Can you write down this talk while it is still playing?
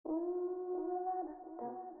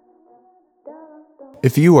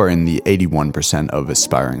If you are in the 81% of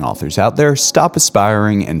aspiring authors out there, stop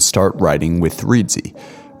aspiring and start writing with Reedsy.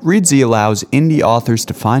 Reedsy allows indie authors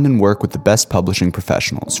to find and work with the best publishing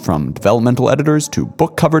professionals, from developmental editors to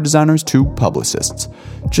book cover designers to publicists.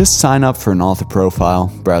 Just sign up for an author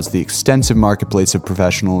profile, browse the extensive marketplace of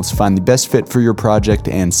professionals, find the best fit for your project,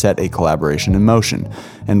 and set a collaboration in motion.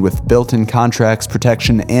 And with built-in contracts,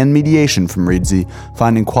 protection, and mediation from Reedsy,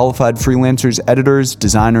 finding qualified freelancers, editors,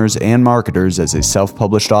 designers, and marketers as a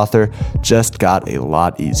self-published author just got a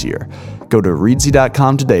lot easier. Go to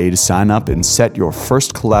Reedsy.com today to sign up and set your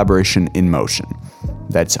first collaboration in motion.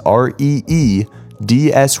 That's REEDSY.com.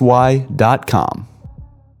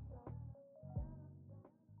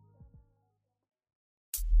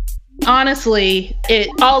 Honestly, it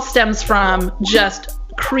all stems from just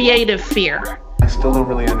creative fear. I still don't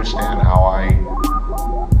really understand how I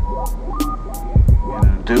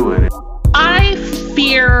do it. I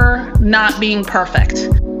fear not being perfect.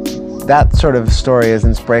 That sort of story is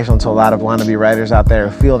inspirational to a lot of wannabe writers out there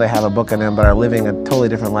who feel they have a book in them but are living a totally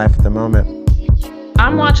different life at the moment.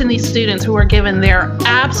 I'm watching these students who are given their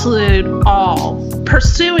absolute all,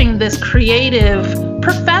 pursuing this creative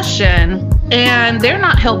profession, and they're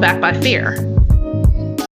not held back by fear.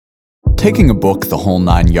 Taking a book the whole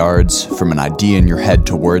 9 yards, from an idea in your head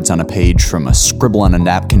to words on a page, from a scribble on a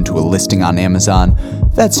napkin to a listing on Amazon,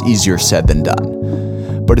 that's easier said than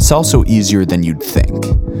done. But it's also easier than you'd think.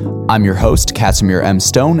 I'm your host, Casimir M.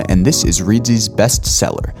 Stone, and this is Reedsy's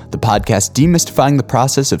Bestseller, the podcast demystifying the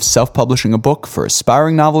process of self-publishing a book for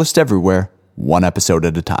aspiring novelists everywhere, one episode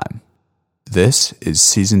at a time. This is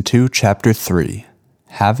Season 2, Chapter 3,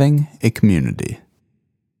 Having a Community.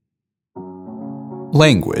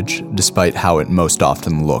 Language, despite how it most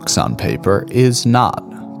often looks on paper, is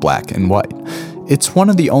not black and white. It's one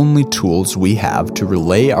of the only tools we have to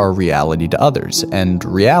relay our reality to others, and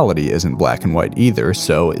reality isn't black and white either,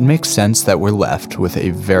 so it makes sense that we're left with a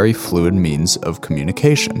very fluid means of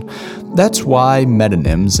communication. That's why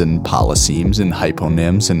metonyms and polysemes and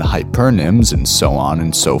hyponyms and hypernyms and so on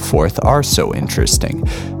and so forth are so interesting.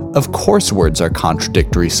 Of course words are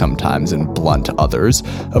contradictory sometimes and blunt others.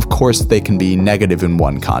 Of course they can be negative in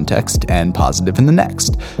one context and positive in the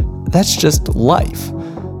next. That's just life.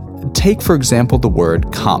 Take, for example, the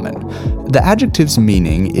word common. The adjective's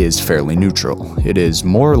meaning is fairly neutral. It is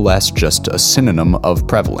more or less just a synonym of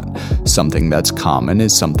prevalent. Something that's common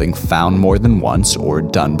is something found more than once or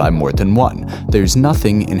done by more than one. There's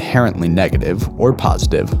nothing inherently negative or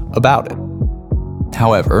positive about it.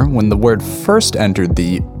 However, when the word first entered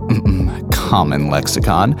the common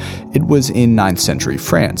lexicon, it was in 9th century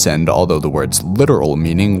France, and although the word's literal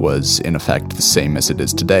meaning was in effect the same as it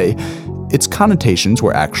is today, its connotations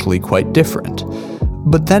were actually quite different.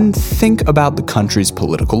 But then think about the country's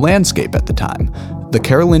political landscape at the time. The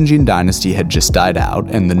Carolingian dynasty had just died out,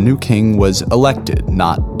 and the new king was elected,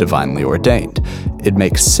 not divinely ordained. It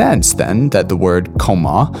makes sense, then, that the word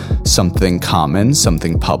commun, something common,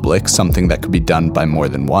 something public, something that could be done by more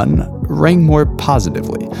than one, rang more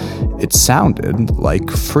positively. It sounded like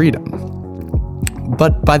freedom.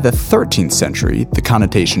 But by the 13th century, the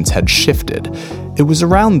connotations had shifted. It was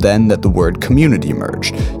around then that the word community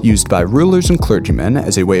emerged, used by rulers and clergymen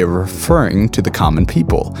as a way of referring to the common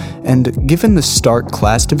people. And given the stark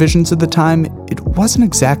class divisions of the time, it wasn't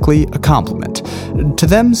exactly a compliment. To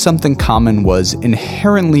them, something common was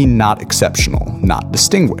inherently not exceptional, not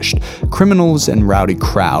distinguished. Criminals and rowdy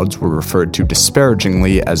crowds were referred to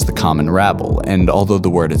disparagingly as the common rabble, and although the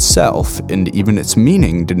word itself, and even its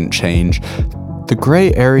meaning, didn't change, the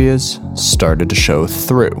gray areas started to show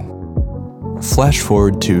through. Flash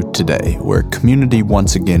forward to today, where community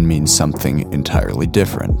once again means something entirely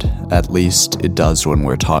different. At least it does when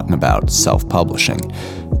we're talking about self-publishing.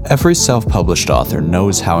 Every self-published author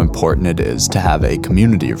knows how important it is to have a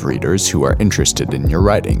community of readers who are interested in your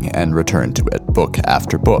writing and return to it book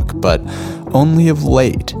after book, but only of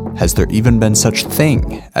late has there even been such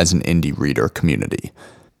thing as an indie reader community.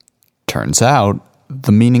 Turns out,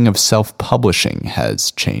 the meaning of self-publishing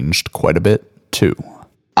has changed quite a bit, too.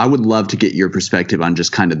 I would love to get your perspective on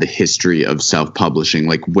just kind of the history of self-publishing,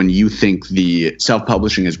 like when you think the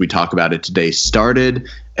self-publishing as we talk about it today started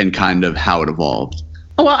and kind of how it evolved.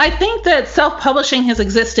 Well, I think that self-publishing has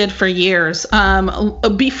existed for years,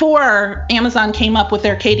 before Amazon came up with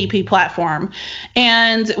their KDP platform.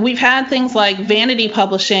 And we've had things like vanity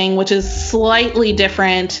publishing, which is slightly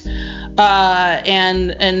different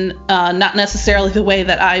and not necessarily the way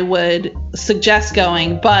that I would suggest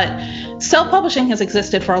going, but self-publishing has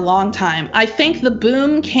existed for a long time. I think the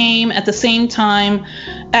boom came at the same time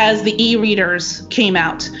as the e-readers came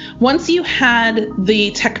out. Once you had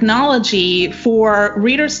the technology for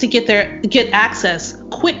readers to get access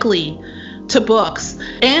quickly to books,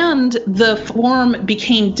 and the form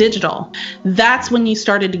became digital, that's when you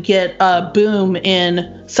started to get a boom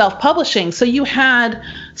in self-publishing. So you had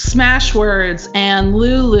Smashwords and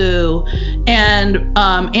Lulu, and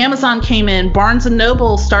Amazon came in, Barnes &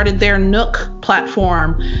 Noble started their Nook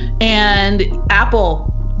platform, and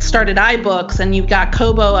Apple started iBooks, and you've got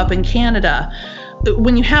Kobo up in Canada.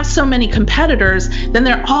 When you have so many competitors, then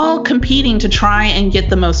they're all competing to try and get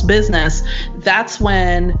the most business. That's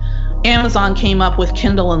when Amazon came up with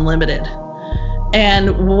Kindle Unlimited.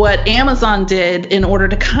 And what Amazon did in order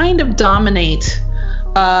to kind of dominate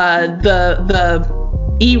the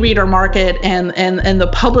e-reader market and the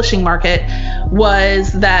publishing market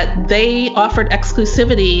was that they offered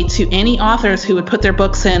exclusivity to any authors who would put their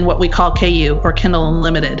books in what we call KU, or Kindle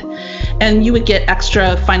Unlimited. And you would get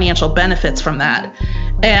extra financial benefits from that.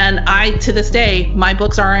 And to this day, my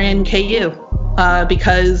books are in KU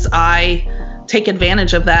because I take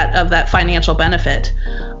advantage of that financial benefit.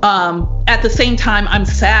 At the same time, I'm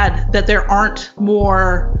sad that there aren't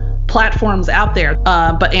more platforms out there.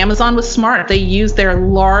 But Amazon was smart. They used their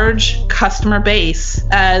large customer base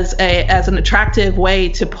as an attractive way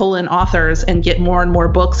to pull in authors and get more and more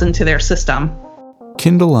books into their system.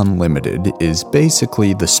 Kindle Unlimited is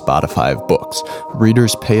basically the Spotify of books.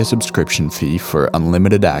 Readers pay a subscription fee for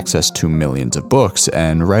unlimited access to millions of books,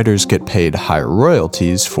 and writers get paid higher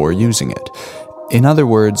royalties for using it. In other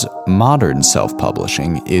words, modern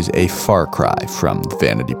self-publishing is a far cry from the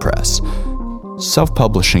vanity press.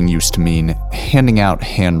 Self-publishing used to mean handing out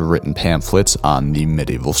handwritten pamphlets on the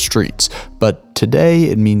medieval streets, but today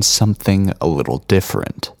it means something a little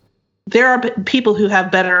different. There are people who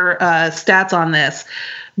have better stats on this,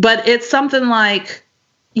 but it's something like,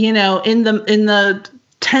 in the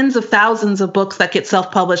tens of thousands of books that get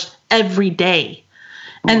self-published every day.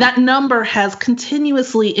 And that number has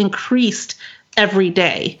continuously increased every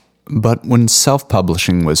day. But when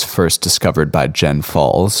self-publishing was first discovered by Jen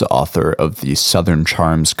Falls, author of the Southern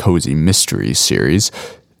Charms Cozy Mysteries series,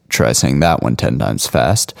 try saying that one 10 times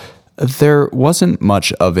fast, there wasn't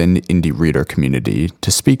much of an indie reader community to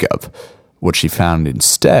speak of. What she found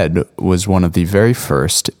instead was one of the very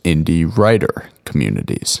first indie writer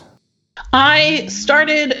communities. I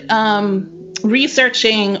started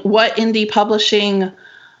researching what indie publishing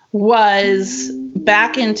was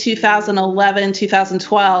back in 2011,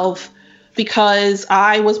 2012, because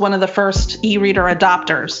I was one of the first e-reader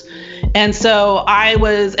adopters. And so I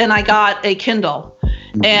got a Kindle,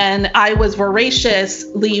 and I was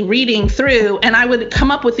voraciously reading through, and I would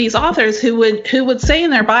come up with these authors who would say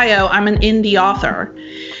in their bio, I'm an indie author.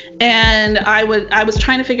 And I was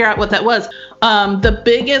trying to figure out what that was. The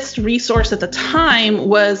biggest resource at the time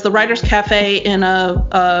was the Writers Cafe in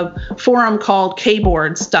a forum called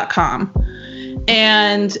kboards.com.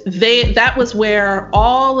 And that was where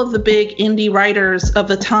all of the big indie writers of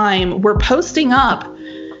the time were posting up,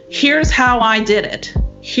 here's how I did it.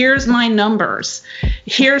 Here's my numbers.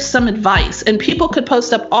 Here's some advice. And people could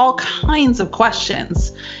post up all kinds of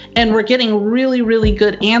questions, and we're getting really, really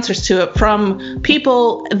good answers to it, from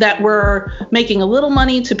people that were making a little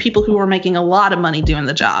money to people who were making a lot of money doing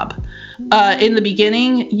the job. In the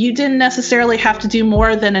beginning, you didn't necessarily have to do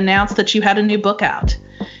more than announce that you had a new book out.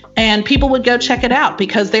 And people would go check it out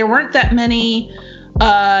because there weren't that many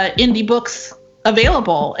indie books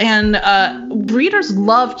available. And readers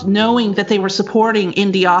loved knowing that they were supporting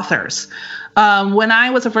indie authors. When I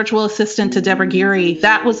was a virtual assistant to Deborah Geary,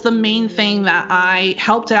 that was the main thing that I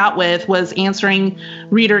helped out with, was answering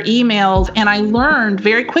reader emails. And I learned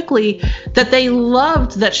very quickly that they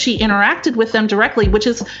loved that she interacted with them directly, which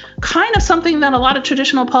is kind of something that a lot of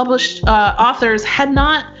traditional published authors had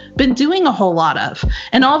not been doing a whole lot of.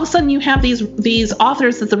 And all of a sudden you have these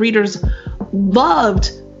authors that the readers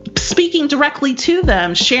loved speaking directly to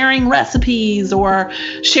them, sharing recipes or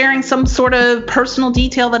sharing some sort of personal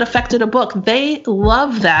detail that affected a book. They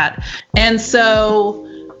love that. And so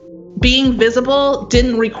being visible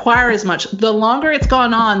didn't require as much. The longer it's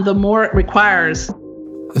gone on, the more it requires.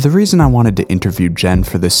 The reason I wanted to interview Jen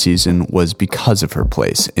for this season was because of her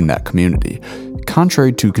place in that community.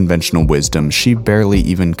 Contrary to conventional wisdom, she barely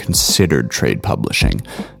even considered trade publishing.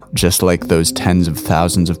 Just like those tens of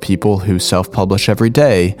thousands of people who self-publish every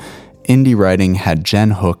day, indie writing had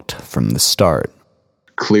Jen hooked from the start.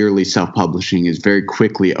 Clearly, self-publishing is very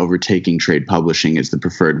quickly overtaking trade publishing as the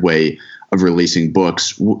preferred way of releasing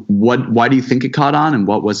books. Why do you think it caught on, and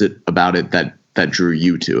what was it about it that drew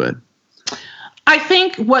you to it? I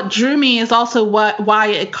think what drew me is also why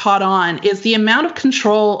it caught on is the amount of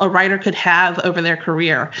control a writer could have over their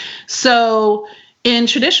career. So in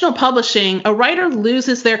traditional publishing, a writer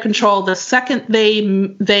loses their control the second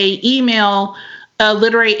they email a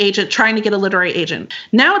literary agent trying to get a literary agent.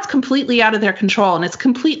 Now it's completely out of their control and it's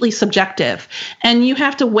completely subjective. And you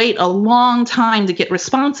have to wait a long time to get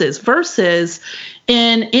responses versus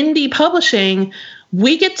in indie publishing,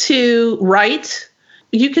 we get to write.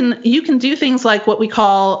 You can do things like what we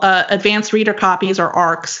call advanced reader copies or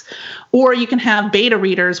ARCs, or you can have beta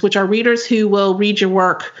readers, which are readers who will read your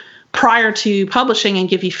work prior to publishing and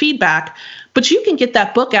give you feedback. But you can get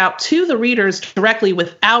that book out to the readers directly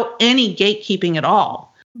without any gatekeeping at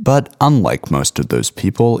all. But unlike most of those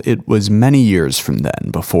people, it was many years from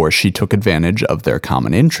then before she took advantage of their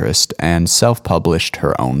common interest and self-published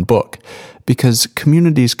her own book. Because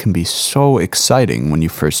communities can be so exciting when you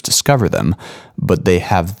first discover them, but they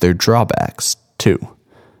have their drawbacks, too.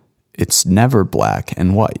 It's never black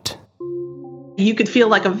and white. You could feel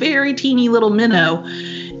like a very teeny little minnow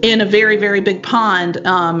in a very, very big pond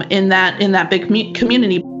in that big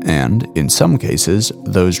community. And in some cases,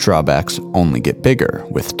 those drawbacks only get bigger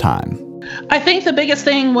with time. I think the biggest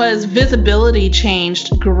thing was visibility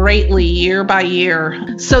changed greatly year by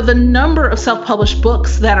year. So the number of self-published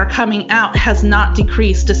books that are coming out has not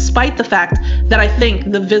decreased, despite the fact that I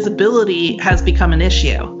think the visibility has become an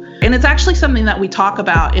issue. And it's actually something that we talk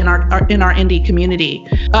about in our indie community.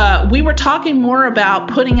 We were talking more about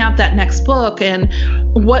putting out that next book and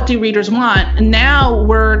what do readers want. Now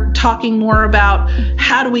we're talking more about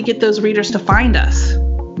how do we get those readers to find us.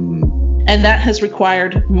 And that has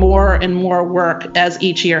required more and more work as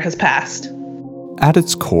each year has passed. At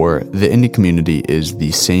its core, the indie community is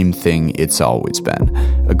the same thing it's always been.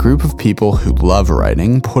 A group of people who love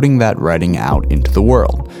writing, putting that writing out into the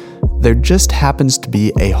world. There just happens to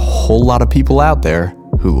be a whole lot of people out there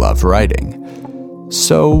who love writing.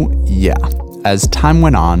 So, yeah, as time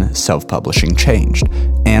went on, self-publishing changed,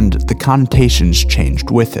 and the connotations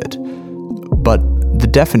changed with it. But the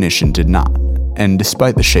definition did not. And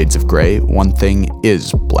despite the shades of gray, one thing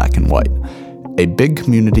is black and white. A big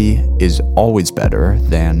community is always better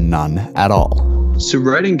than none at all. So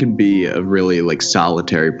writing can be a really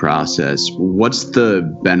solitary process. What's the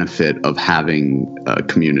benefit of having a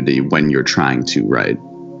community when you're trying to write?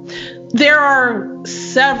 There are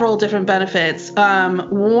several different benefits.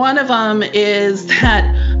 One of them is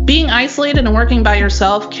that being isolated and working by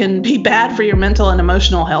yourself can be bad for your mental and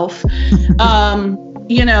emotional health.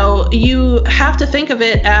 You have to think of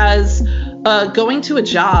it as going to a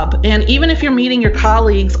job. And even if you're meeting your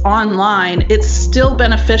colleagues online, it's still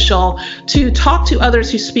beneficial to talk to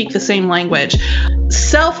others who speak the same language.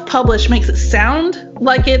 Self-publish makes it sound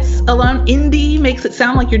like it's alone. Indie makes it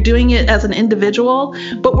sound like you're doing it as an individual,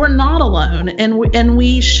 but we're not alone. And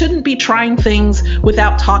we shouldn't be trying things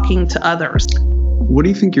without talking to others. What do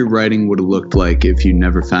you think your writing would have looked like if you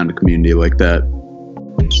never found a community like that?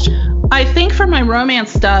 I think for my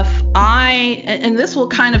romance stuff, and this will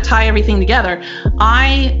kind of tie everything together,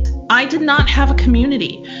 I did not have a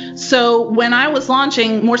community. So when I was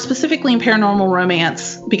launching, more specifically in paranormal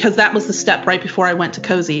romance, because that was the step right before I went to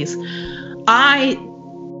Cozies, I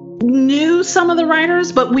knew some of the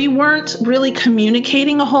writers, but we weren't really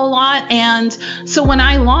communicating a whole lot. And so when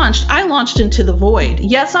I launched into the void.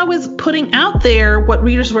 Yes, I was putting out there what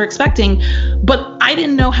readers were expecting, but I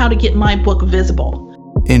didn't know how to get my book visible.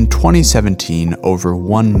 In 2017, over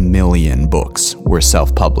 1 million books were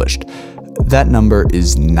self-published. That number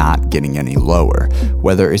is not getting any lower.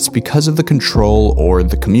 Whether it's because of the control or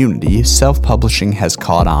the community, self-publishing has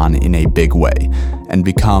caught on in a big way and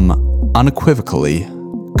become unequivocally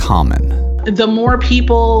common. The more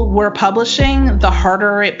people were publishing, the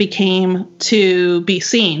harder it became to be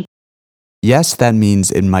seen. Yes, that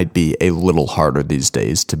means it might be a little harder these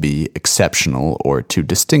days to be exceptional or to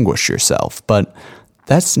distinguish yourself, but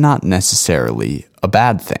that's not necessarily a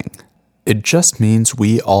bad thing. It just means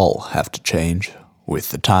we all have to change with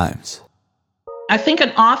the times. I think an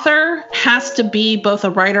author has to be both a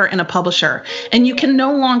writer and a publisher, and you can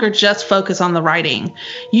no longer just focus on the writing.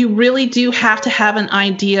 You really do have to have an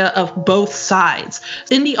idea of both sides.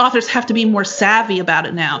 Indie authors have to be more savvy about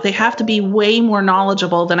it now. They have to be way more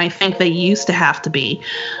knowledgeable than I think they used to have to be.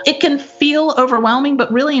 It can feel overwhelming,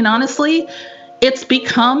 but really and honestly, it's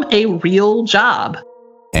become a real job.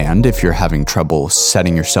 And if you're having trouble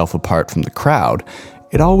setting yourself apart from the crowd,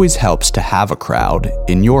 it always helps to have a crowd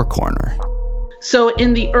in your corner. So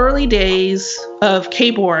in the early days of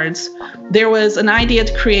K-Boards, there was an idea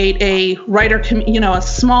to create a writer, a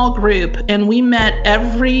small group, and we met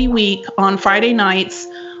every week on Friday nights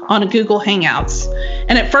on a Google Hangouts.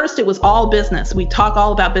 And at first it was all business. We talk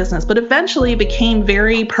all about business, but eventually it became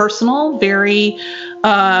very personal, very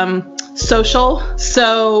social.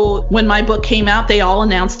 So when my book came out, they all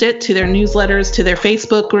announced it to their newsletters, to their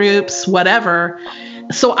Facebook groups, whatever.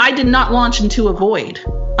 So I did not launch into a void.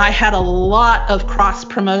 I had a lot of cross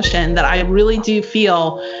promotion that I really do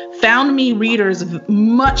feel found me readers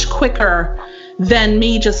much quicker than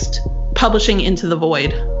me just publishing into the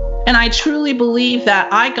void. And I truly believe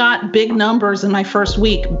that I got big numbers in my first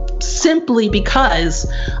week simply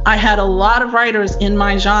because I had a lot of writers in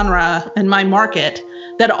my genre and my market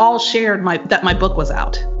that all shared that my book was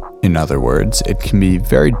out. In other words, it can be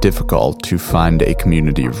very difficult to find a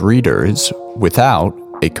community of readers without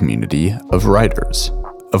a community of writers.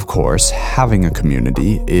 Of course, having a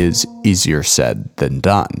community is easier said than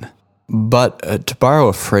done. But to borrow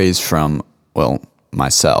a phrase from, well,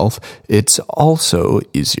 myself, it's also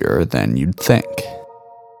easier than you'd think.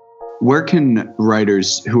 Where can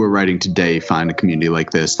writers who are writing today find a community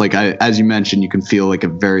like this? Like, as you mentioned, you can feel like a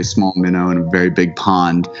very small minnow in a very big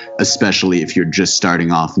pond, especially if you're just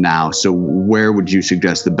starting off now. So where would you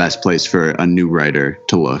suggest the best place for a new writer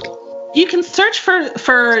to look? You can search for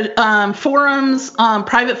forums,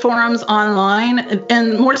 private forums online,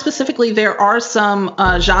 and more specifically, there are some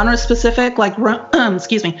genre-specific, like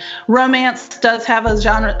romance does have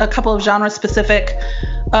a couple of genre-specific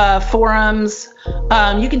forums.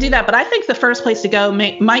 You can do that, but I think the first place to go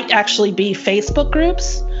might actually be Facebook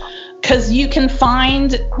groups, because you can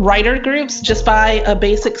find writer groups just by a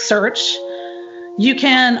basic search. You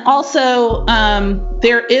can also,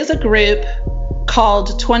 there is a group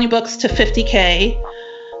called 20 Books to 50K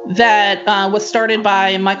that was started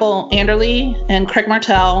by Michael Anderle and Craig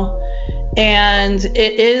Martell. And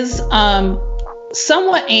it is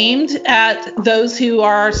somewhat aimed at those who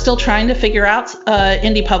are still trying to figure out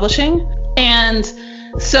indie publishing. And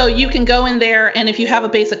so you can go in there, and if you have a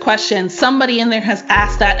basic question, somebody in there has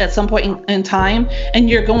asked that at some point in time, and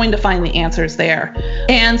you're going to find the answers there.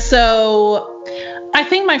 And so I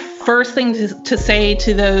think my first thing to say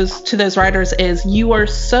to those writers is you are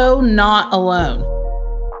so not alone.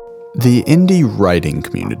 The indie writing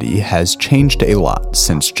community has changed a lot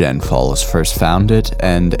since Jen Falls first found it,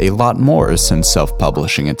 and a lot more since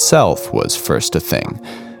self-publishing itself was first a thing.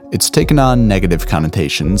 It's taken on negative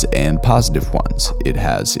connotations and positive ones. It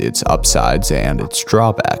has its upsides and its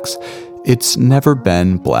drawbacks. It's never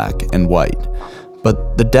been black and white.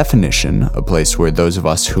 But the definition, a place where those of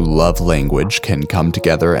us who love language can come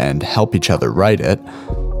together and help each other write it,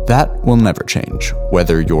 that will never change.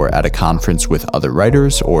 Whether you're at a conference with other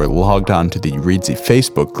writers, or logged on to the Readsy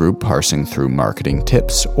Facebook group parsing through marketing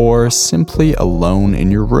tips, or simply alone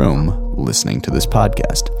in your room listening to this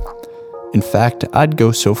podcast. In fact, I'd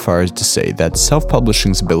go so far as to say that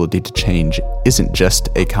self-publishing's ability to change isn't just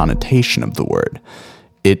a connotation of the word.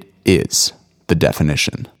 It is the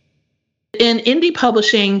definition. In indie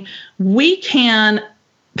publishing, we can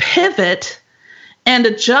pivot and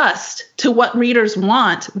adjust to what readers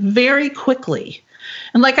want very quickly.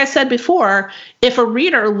 And like I said before, if a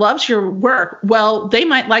reader loves your work, well, they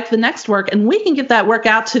might like the next work, and we can get that work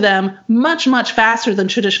out to them much, much faster than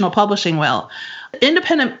traditional publishing will.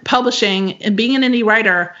 Independent publishing and being an indie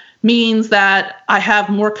writer means that I have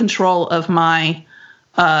more control of my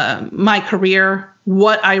career,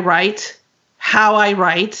 what I write, how I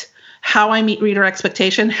meet reader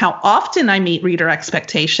expectation, how often I meet reader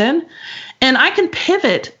expectation, and I can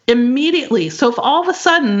pivot immediately. So if all of a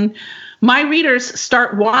sudden my readers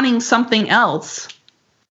start wanting something else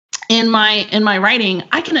in my writing,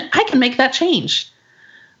 I can make that change.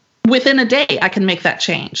 Within a day, I can make that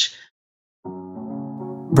change.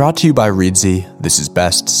 Brought to you by Readsy, this is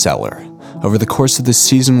Bestseller. Over the course of this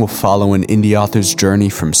season, we'll follow an indie author's journey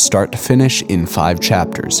from start to finish in 5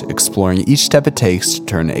 chapters, exploring each step it takes to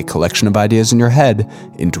turn a collection of ideas in your head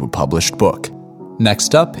into a published book.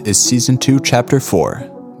 Next up is Season 2, Chapter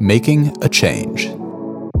 4, Making a Change.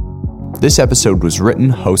 This episode was written,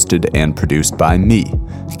 hosted, and produced by me,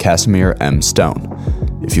 Casimir M. Stone.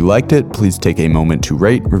 If you liked it, please take a moment to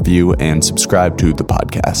rate, review, and subscribe to the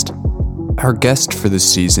podcast. Our guest for this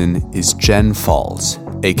season is Jen Falls,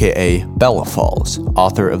 aka Bella Falls,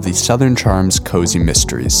 author of the Southern Charms Cozy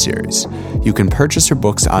Mysteries series. You can purchase her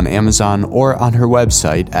books on Amazon or on her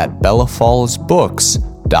website at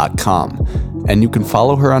bellafallsbooks.com. And you can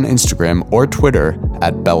follow her on Instagram or Twitter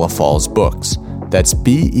at bellafallsbooks. That's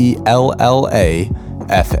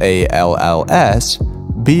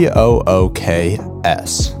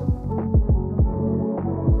BELLAFALLSBOOKS.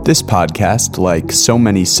 This podcast, like so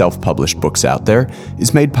many self-published books out there,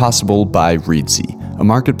 is made possible by Readsy, a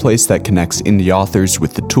marketplace that connects indie authors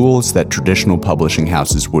with the tools that traditional publishing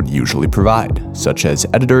houses would usually provide, such as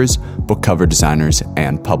editors, book cover designers,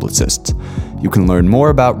 and publicists. You can learn more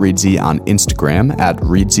about Reedsy on Instagram at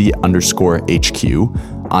Reedsy_HQ,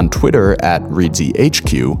 on Twitter at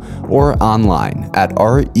ReedsyHQ, or online at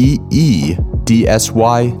reedsy.com.